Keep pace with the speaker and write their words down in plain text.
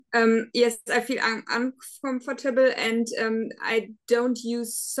Yes, I feel uncomfortable, and I don't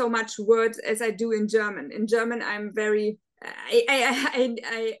use so much words as I do in German. In German, I'm very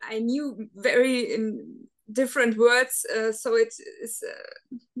I knew very in different words, so it's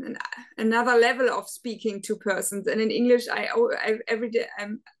another level of speaking to persons. And in English, I every day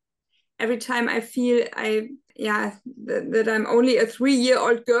every time I feel that I'm only a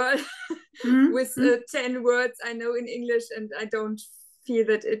 3-year-old girl with Mm-hmm. 10 words I know in English, and I don't feel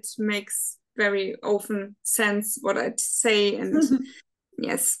that it makes very often sense what I say. And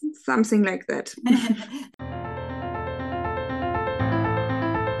yes, something like that.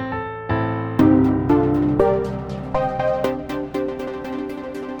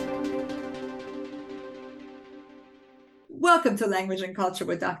 Welcome to Language and Culture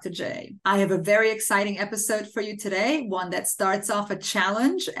with Dr. J. I have a very exciting episode for you today, one that starts off a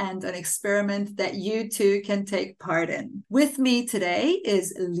challenge and an experiment that you too can take part in. With me today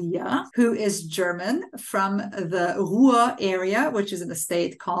is Lia, who is German from the Ruhr area, which is in a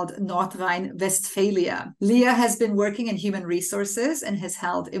state called North Rhine-Westphalia. Lia has been working in human resources and has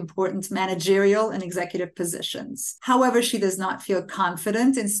held important managerial and executive positions. However, she does not feel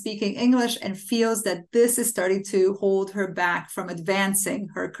confident in speaking English and feels that this is starting to hold her back from advancing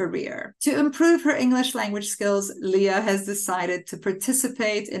her career. To improve her English language skills, Lia has decided to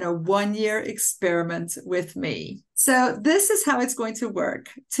participate in a 1-year experiment with me. So this is how it's going to work.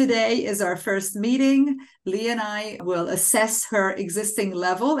 Today is our first meeting. Lia and I will assess her existing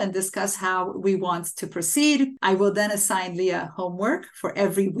level and discuss how we want to proceed. I will then assign Lia homework for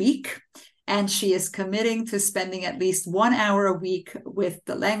every week, and she is committing to spending at least 1 hour a week with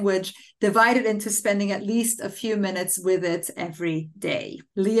the language, divided into spending at least a few minutes with it every day.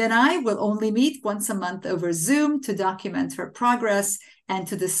 Lia and I will only meet once a month over Zoom to document her progress and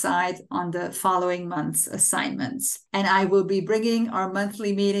to decide on the following month's assignments. And I will be bringing our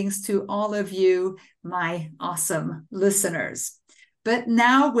monthly meetings to all of you, my awesome listeners. But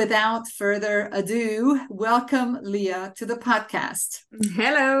now, without further ado, welcome Lia to the podcast.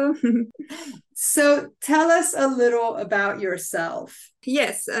 Hello. So tell us a little about yourself.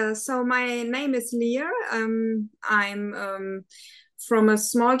 Yes, so my name is Lia. I'm from a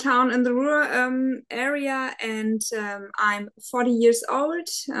small town in the rural area, and I'm 40 years old.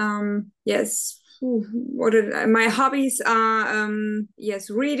 Yes. My hobbies are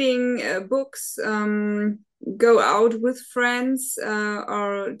reading books, go out with friends,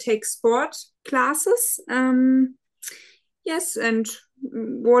 or take sport classes. Yes, and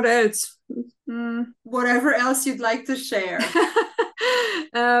what else? Whatever else you'd like to share.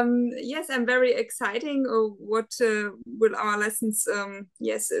 Yes, I'm very exciting. What will our lessons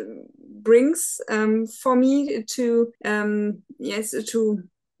brings for me to to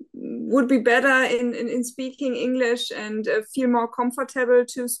would be better in speaking English and feel more comfortable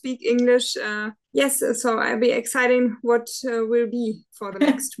to speak English. Yes, so I'll be exciting what will be for the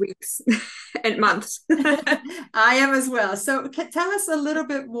next weeks and months. I am as well. So tell us a little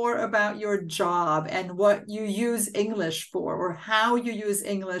bit more about your job and what you use English for, or how you use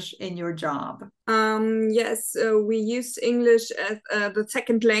English in your job. Yes, we use English as the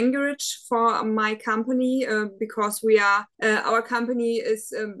second language for my company because we are our company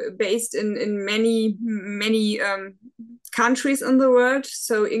is based in many countries in the world.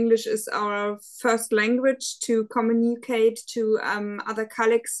 So English is our first language to communicate to other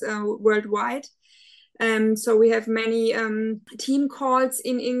colleagues worldwide. So we have many team calls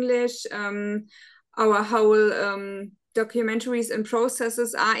in English. Our whole documentaries and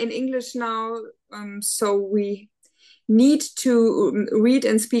processes are in English now. So we need to read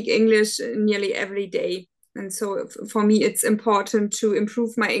and speak English nearly every day. And so for me, it's important to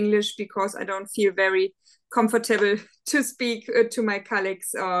improve my English because I don't feel very comfortable to speak to my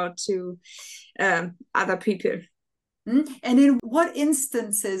colleagues or to other people. And in what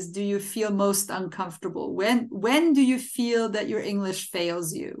instances do you feel most uncomfortable? When do you feel that your English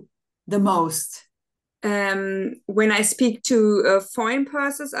fails you the most? When I speak to foreign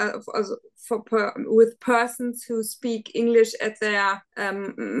persons, with persons who speak English as their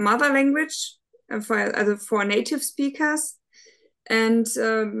mother language, for native speakers, and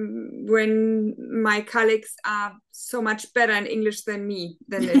when my colleagues are so much better in English than me,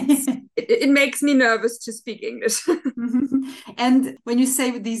 then it makes me nervous to speak English. And when you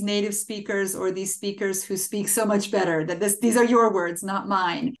say with these native speakers or these speakers who speak so much better, these are your words, not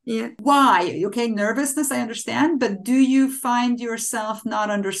mine. Yeah. Why? Okay, nervousness, I understand, but do you find yourself not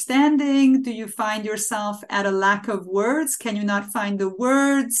understanding? Do you find yourself at a lack of words? Can you not find the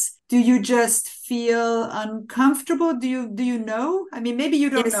words? Do you just feel uncomfortable? Do you know? I mean, maybe you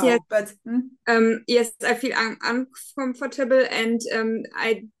don't Yes, yes. know, but Yes, I feel uncomfortable, and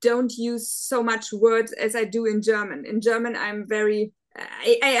I don't use so much words as I do in German. In German, I'm very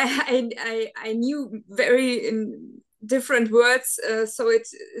I knew very in different words, so it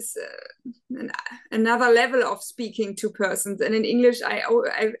is another level of speaking to persons. And in English, I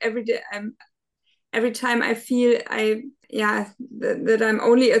every day every time I feel that I'm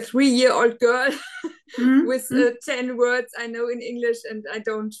only a 3-year-old girl with 10 words I know in English, and I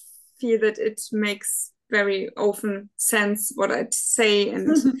don't feel that it makes very often sense what I'd say.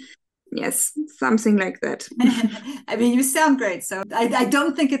 And yes, something like that. I mean, you sound great. So I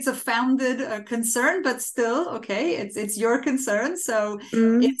don't think it's a founded concern, but still, okay, it's your concern. So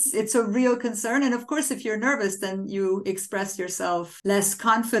it's a real concern. And of course, if you're nervous, then you express yourself less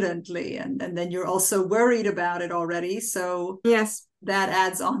confidently. And then you're also worried about it already. So yes, that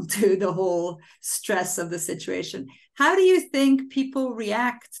adds on to the whole stress of the situation. How do you think people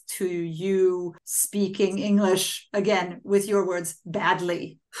react to you speaking English, again, with your words,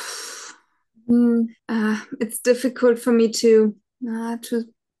 badly? It's difficult for me to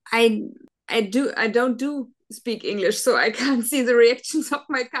I don't do speak English, so I can't see the reactions of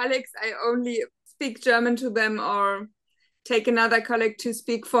my colleagues. I only speak German to them or take another colleague to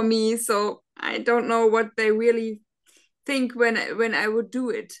speak for me. So I don't know what they really think when I would do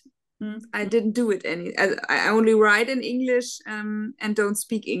it. I didn't do it I only write in English and don't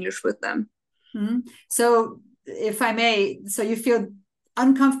speak English with them. So if I may, so you feel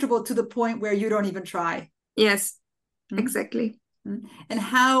uncomfortable to the point where you don't even try. Yes, exactly. And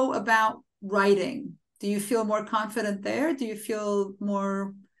how about writing? Do you feel more confident there? Do you feel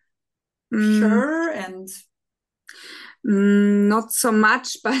more sure? And not so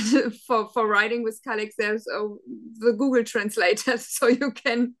much, but for writing with colleagues, there's the Google Translator, so you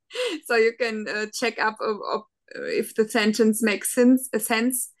can check up if the sentence makes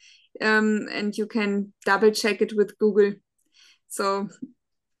sense, and you can double check it with Google. So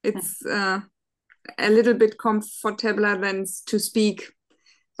it's a little bit comfortabler than to speak,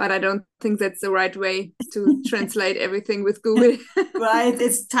 but I don't think that's the right way to translate everything with Google. Right.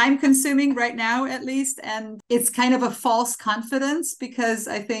 It's time consuming right now, at least. And it's kind of a false confidence because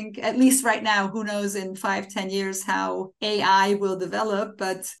I think, at least right now, who knows in 5-10 years how AI will develop,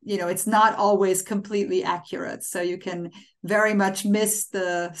 but it's not always completely accurate. So you can very much miss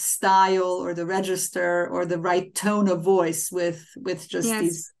the style or the register or the right tone of voice with just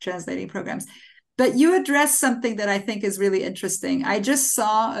these translating programs. But you addressed something that I think is really interesting. I just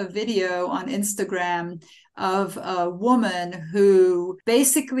saw a video on Instagram of a woman who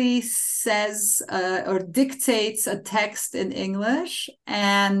basically says or dictates a text in English,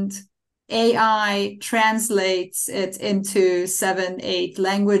 and AI translates it into 7-8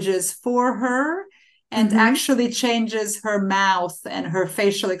 languages for her and actually changes her mouth and her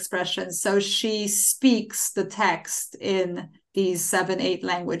facial expressions. So she speaks the text in these 7-8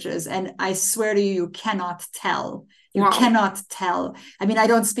 languages. And I swear to you, you cannot tell. You cannot tell. I mean, I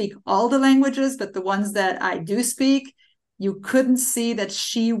don't speak all the languages, but the ones that I do speak, you couldn't see that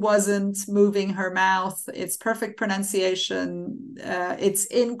she wasn't moving her mouth. It's perfect pronunciation. It's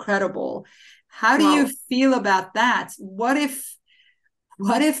incredible. How do you feel about that? What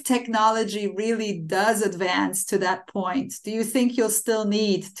if technology really does advance to that point? Do you think you'll still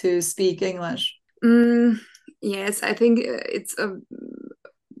need to speak English? Yes, I think it's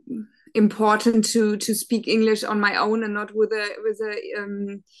important to speak English on my own and not with the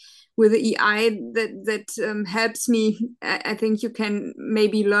AI that helps me. I think you can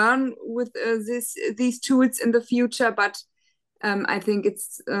maybe learn with these tools in the future, but I think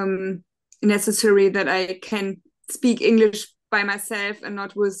it's necessary that I can speak English by myself and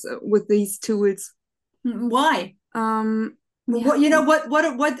not with these tools. Why?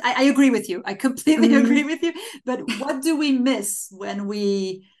 What I agree with you. I completely agree with you. But what do we miss when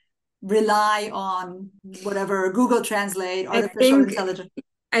we rely on whatever Google Translate, artificial intelligence?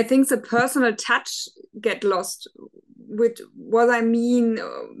 I think the personal touch get lost with what I mean,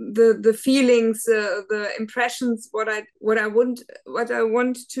 the feelings, the impressions. What I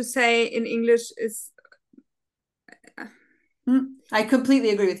want to say in English is. I completely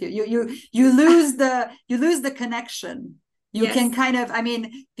agree with you. You lose the connection. You can kind of, I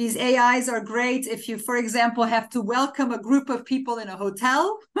mean, these AIs are great if you, for example, have to welcome a group of people in a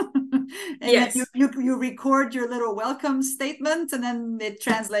hotel and then you record your little welcome statement and then it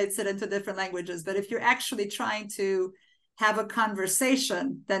translates it into different languages. But if you're actually trying to have a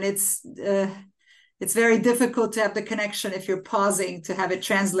conversation, then it's very difficult to have the connection if you're pausing to have it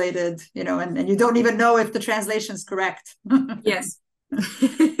translated, and you don't even know if the translation is correct. Yes.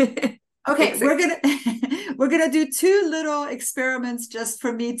 Okay, Exactly. we're gonna do two little experiments just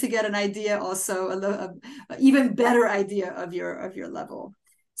for me to get an idea, also a even better idea of your level.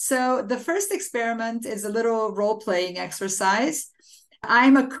 So the first experiment is a little role-playing exercise.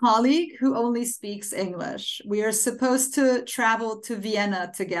 I'm a colleague who only speaks English. We are supposed to travel to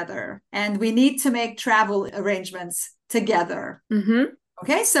Vienna together, and we need to make travel arrangements together. Mm-hmm.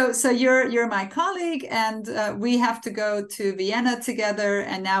 Okay, so you're my colleague, and we have to go to Vienna together,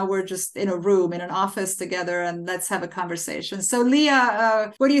 and now we're just in a room, in an office together, and let's have a conversation. So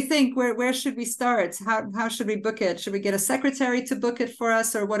Lia, what do you think? Where should we start? How should we book it? Should we get a secretary to book it for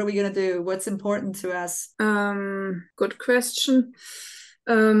us, or what are we going to do? What's important to us? Good question.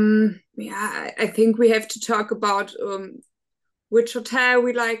 Yeah, I think we have to talk about which hotel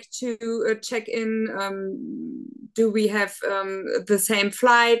we like to check in. Do we have the same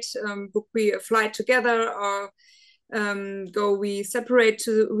flight? Book we a flight together, or go we separate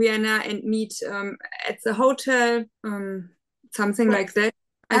to Vienna and meet at the hotel? Something Well, like that.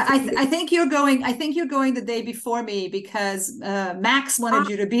 I think you're going. I think you're going the day before me because Max wanted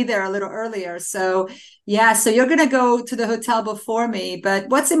you to be there a little earlier. So yeah, so you're going to go to the hotel before me. But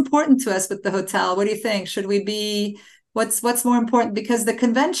what's important to us with the hotel? What do you think? Should we be? What's more important? Because the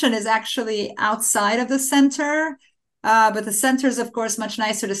convention is actually outside of the center, but the center is of course much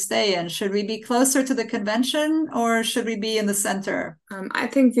nicer to stay in. Should we be closer to the convention or should we be in the center? I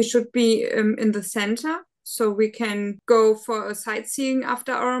think we should be in the center, so we can go for a sightseeing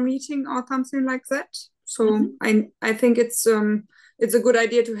after our meeting or something like that. So I think it's a good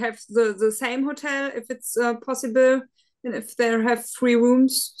idea to have the same hotel if it's possible, and if they have free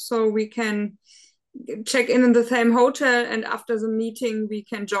rooms, so we can check in the same hotel, and after the meeting we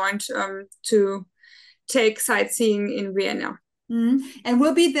can join to take sightseeing in Vienna. And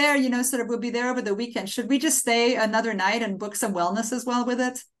we'll be there, sort of we'll be there over the weekend. Should we just stay another night and book some wellness as well with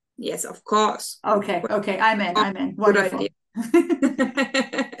it? Yes, of course. Okay, I'm in. Good Wonderful. idea.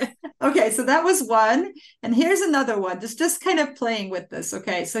 Okay, so that was one. And here's another one, just kind of playing with this.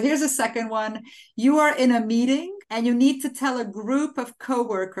 Okay, so here's a second one. You are in a meeting and you need to tell a group of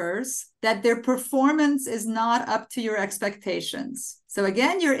coworkers that their performance is not up to your expectations. So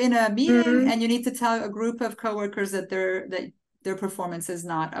again, you're in a meeting and you need to tell a group of coworkers that their performance is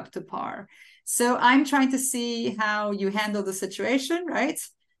not up to par. So I'm trying to see how you handle the situation, right?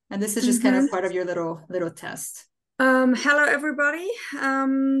 And this is just kind of part of your little test. Hello, everybody.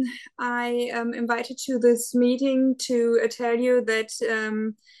 I am invited to this meeting to tell you that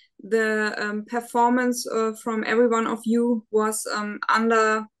the performance from every one of you was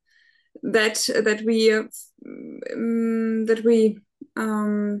under that we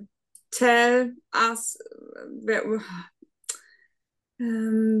tell us that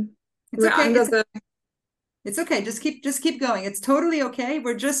It's we're okay. under the. It's okay. Just keep going. It's totally okay.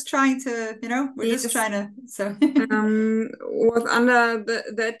 We're just trying to, we're just trying to. So was under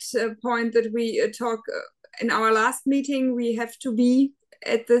that point that we talk in our last meeting. We have to be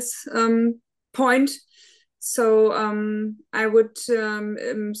at this point. So I would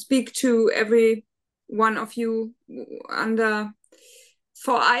speak to every one of you under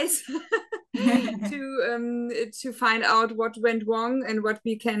four eyes to find out what went wrong and what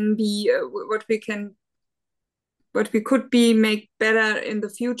we could be make better in the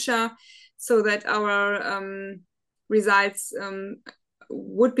future, so that our results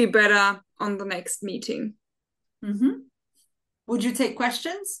would be better on the next meeting. Would you take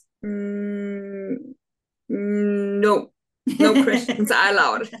questions? No questions are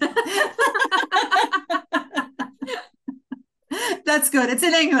allowed. That's good. It's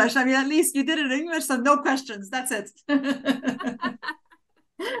in English. I mean, at least you did it in English, so no questions. That's it.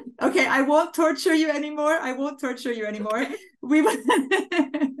 Okay, I won't torture you anymore. Okay.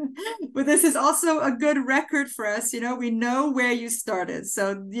 But this is also a good record for us. We know where you started.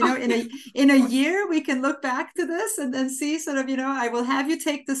 So, in a year, we can look back to this and then see sort of, I will have you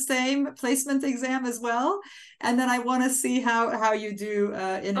take the same placement exam as well. And then I want to see how you do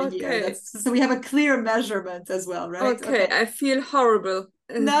in a year. So we have a clear measurement as well, right? Okay. I feel horrible.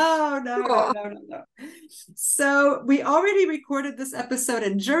 No. So we already recorded this episode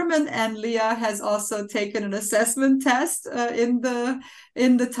in German, and Lia has also taken an assessment test in the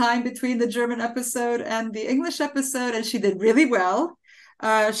time between the German episode and the English episode, and she did really well.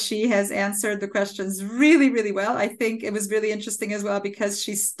 She has answered the questions really, really well. I think it was really interesting as well because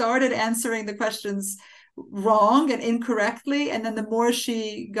she started answering the questions wrong and incorrectly, and then the more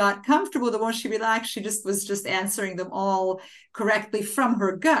she got comfortable, the more she relaxed, she was just answering them all correctly from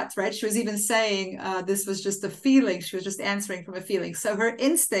her gut, right? She was even saying this was just a feeling. She was just answering from a feeling. So her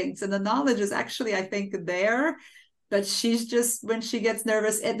instincts and the knowledge is actually, I think, there. but she's just, when she gets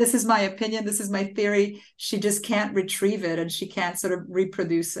nervous, and this is my opinion, this is my theory, she just can't retrieve it and she can't sort of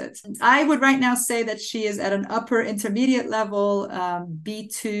reproduce it. I would right now say that she is at an upper intermediate level,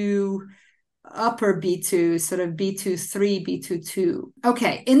 B2, upper B2, sort of B2-3, B2-2.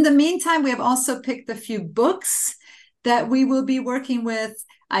 Okay, in the meantime, we have also picked a few books that we will be working with.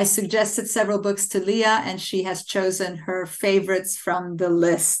 I suggested several books to Lia, and she has chosen her favorites from the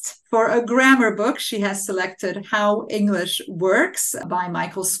list. For a grammar book, she has selected How English Works by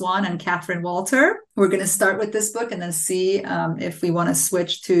Michael Swan and Catherine Walter. We're going to start with this book and then see if we want to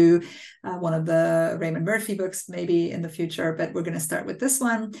switch to one of the Raymond Murphy books maybe in the future, but we're going to start with this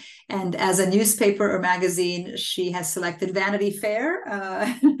one. And as a newspaper or magazine, she has selected Vanity Fair,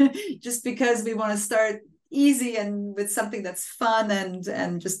 just because we want to start easy and with something that's fun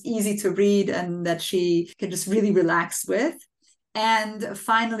and just easy to read and that she can just really relax with. And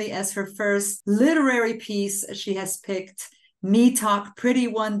finally, as her first literary piece, she has picked Me Talk Pretty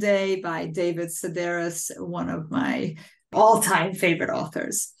One Day by David Sedaris, one of my all-time favorite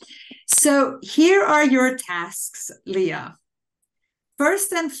authors. So here are your tasks, Lia.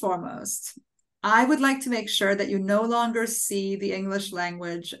 First and foremost, I would like to make sure that you no longer see the English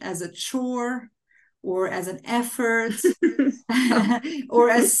language as a chore or as an effort or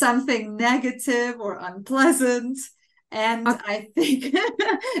as something negative or unpleasant. And I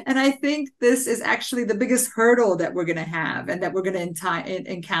think this is actually the biggest hurdle that we're going to have and that we're going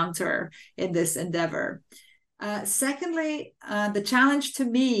to encounter in this endeavor. Secondly, the challenge to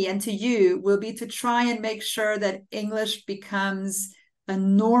me and to you will be to try and make sure that English becomes a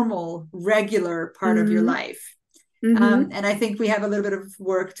normal, regular part of your life. And I think we have a little bit of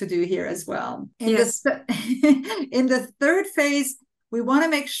work to do here as well. In the third phase, we want to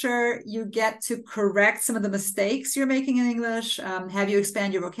make sure you get to correct some of the mistakes you're making in English, have you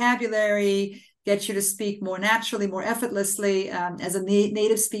expand your vocabulary, get you to speak more naturally, more effortlessly as a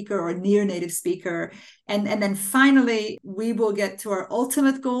native speaker or near native speaker. And then finally, we will get to our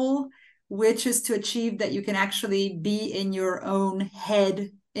ultimate goal, which is to achieve that you can actually be in your own head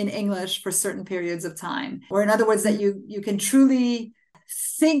in English for certain periods of time. Or in other words, that you can truly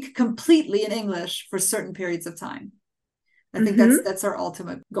think completely in English for certain periods of time. I think that's our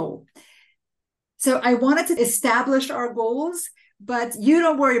ultimate goal. So I wanted to establish our goals, but you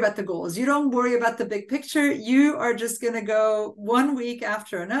don't worry about the goals. You don't worry about the big picture. You are just going to go one week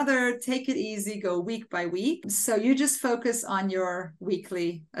after another, take it easy, go week by week. So you just focus on your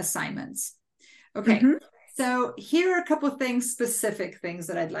weekly assignments. Okay. So here are a couple of specific things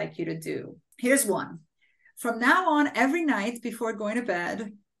that I'd like you to do. Here's one. From now on, every night before going to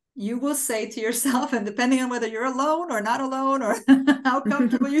bed, you will say to yourself, and depending on whether you're alone or not alone or how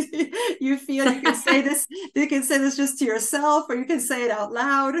comfortable you feel, you can say this. You can say this just to yourself, or you can say it out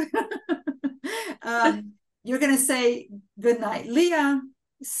loud. You're going to say, "Good night, Lia.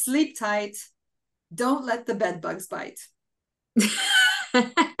 Sleep tight. Don't let the bed bugs bite."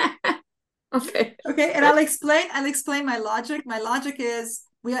 Okay. And I'll explain my logic. My logic is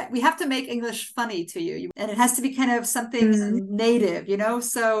we have to make English funny to you, and it has to be kind of something native,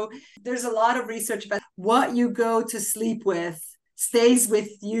 so there's a lot of research about what you go to sleep with stays with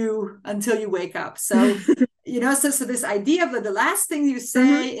you until you wake up. So so this idea of the last thing you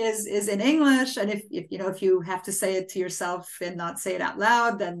say is in English, and if you have to say it to yourself and not say it out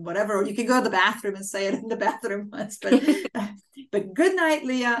loud, then whatever, or you can go to the bathroom and say it in the bathroom once, but good night,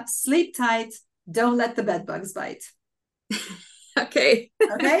 Lia, sleep tight, don't let the bed bugs bite. Okay.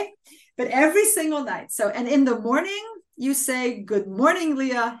 But every single night. So, and in the morning you say, "Good morning,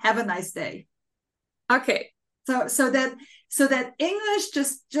 Lia, have a nice day." Okay. So that English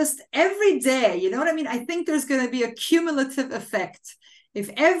just every day, you know what I mean? I think there's going to be a cumulative effect. If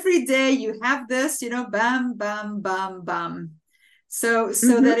every day you have this, bam, bam, bam, bam. So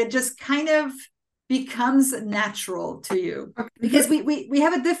that it just kind of becomes natural to you, because we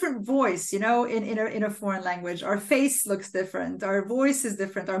have a different voice, in a foreign language. Our face looks different, our voice is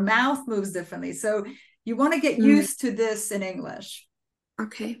different, our mouth moves differently. So you want to get used to this in English.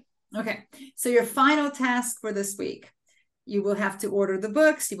 Okay. So your final task for this week, you will have to order the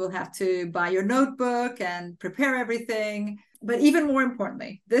books, you will have to buy your notebook and prepare everything. But even more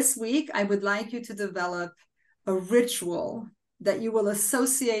importantly, this week, I would like you to develop a ritual that you will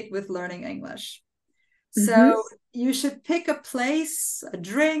associate with learning English. So you should pick a place, a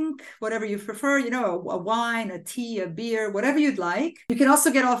drink, whatever you prefer, a wine, a tea, a beer, whatever you'd like. You can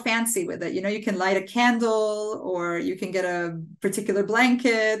also get all fancy with it. You can light a candle, or you can get a particular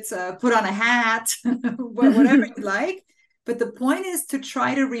blanket, put on a hat, whatever you'd like. But the point is to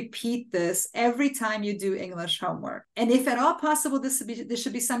try to repeat this every time you do English homework. And if at all possible, this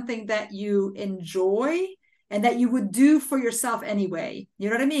should be something that you enjoy and that you would do for yourself anyway. You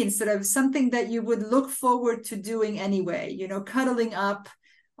know what I mean? Sort of something that you would look forward to doing anyway, you know, cuddling up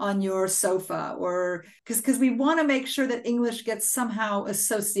on your sofa, or because we want to make sure that English gets somehow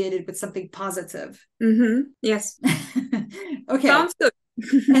associated with something positive. Yes. Okay. Sounds good.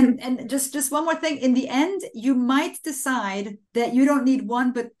 And just one more thing. In the end, you might decide that you don't need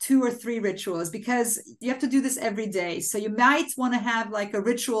one, but 2 or 3 rituals, because you have to do this every day. So you might want to have like a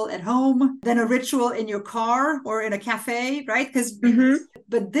ritual at home, then a ritual in your car or in a cafe, right? Because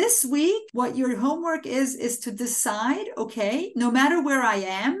but this week, what your homework is to decide, okay, no matter where I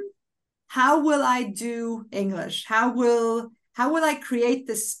am, how will I do English? How will I create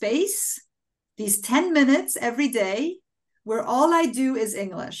the space, these 10 minutes every day, where all I do is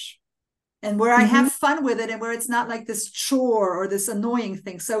English, and where I have fun with it, and where it's not like this chore or this annoying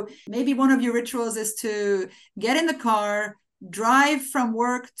thing. So maybe one of your rituals is to get in the car, drive from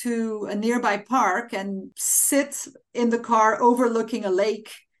work to a nearby park, and sit in the car overlooking a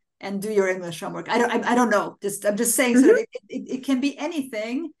lake and do your English homework. I don't know. I'm just saying, sort of, it can be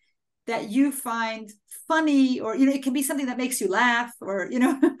anything that you find funny, or, you know, it can be something that makes you laugh, or, you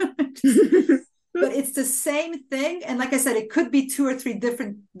know, but it's the same thing. And like I said, it could be 2 or 3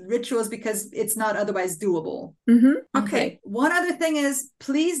 different rituals because it's not otherwise doable. Okay. One other thing is,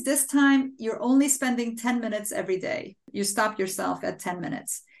 please, this time you're only spending 10 minutes every day. You stop yourself at 10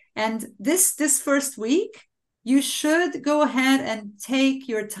 minutes. And this first week, you should go ahead and take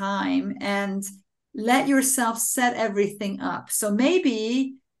your time and let yourself set everything up. So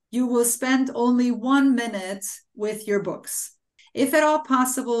maybe you will spend only 1 minute with your books. If at all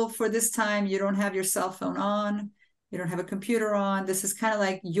possible, for this time, you don't have your cell phone on, you don't have a computer on. This is kind of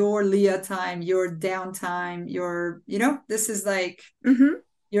like your Lia time, your downtime, your, you know, this is like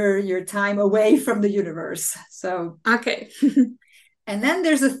your time away from the universe. So, okay. And then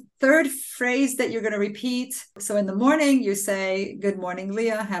there's a third phrase that you're going to repeat. So in the morning, you say, good morning,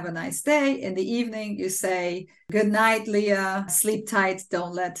 Lia, have a nice day. In the evening, you say, good night, Lia, sleep tight,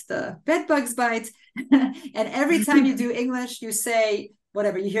 don't let the bed bugs bite. And every time you do English, you say,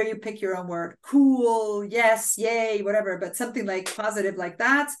 whatever, you hear, you pick your own word, cool, yes, yay, whatever, but something like positive like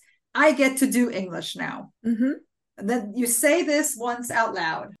that. I get to do English now. Then you say this once out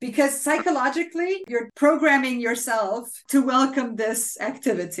loud, because psychologically you're programming yourself to welcome this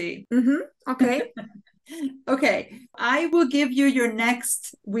activity. Okay. Okay. I will give you your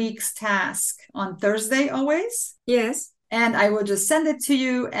next week's task on Thursday always. Yes. And I will just send it to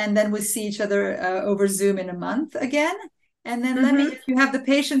you, and then we'll see each other over Zoom in a month again. And then let me, if you have the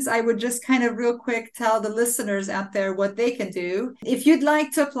patience, I would just kind of real quick tell the listeners out there what they can do. If you'd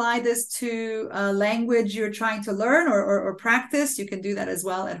like to apply this to a language you're trying to learn or practice, you can do that as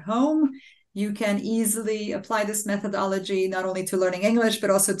well at home. You can easily apply this methodology not only to learning English,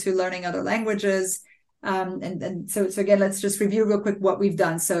 but also to learning other languages. And so again, let's just review real quick what we've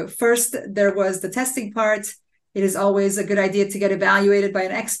done. So first, there was the testing part. It is always a good idea to get evaluated by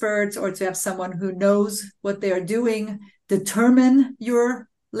an expert, or to have someone who knows what they are doing determine your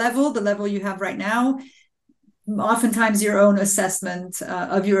level, the level you have right now. Oftentimes your own assessment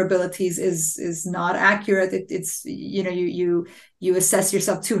of your abilities is not accurate. It's, you know, you assess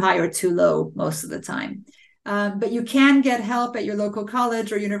yourself too high or too low most of the time. But you can get help at your local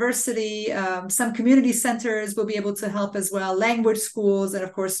college or university. Some community centers will be able to help as well, language schools, and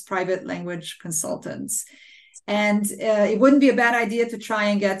of course, private language consultants. And it wouldn't be a bad idea to try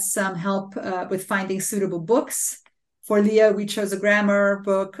and get some help with finding suitable books. For Lia, we chose a grammar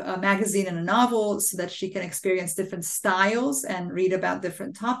book, a magazine, and a novel so that she can experience different styles and read about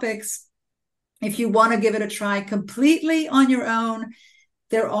different topics. If you want to give it a try completely on your own,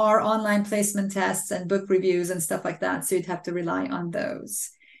 there are online placement tests and book reviews and stuff like that, so you'd have to rely on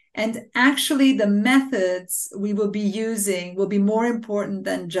those. And actually, the methods we will be using will be more important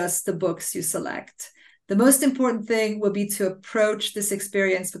than just the books you select. The most important thing will be to approach this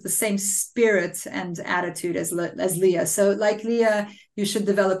experience with the same spirit and attitude as Lia. So like Lia, you should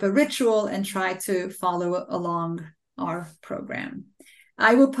develop a ritual and try to follow along our program.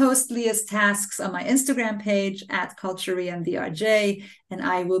 I will post Lia's tasks on my Instagram page at @CultureEMDRJ, and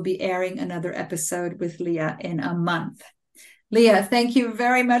I will be airing another episode with Lia in a month. Lia, thank you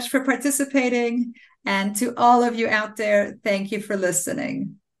very much for participating. And to all of you out there, thank you for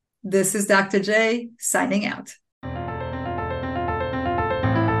listening. This is Dr. J signing out.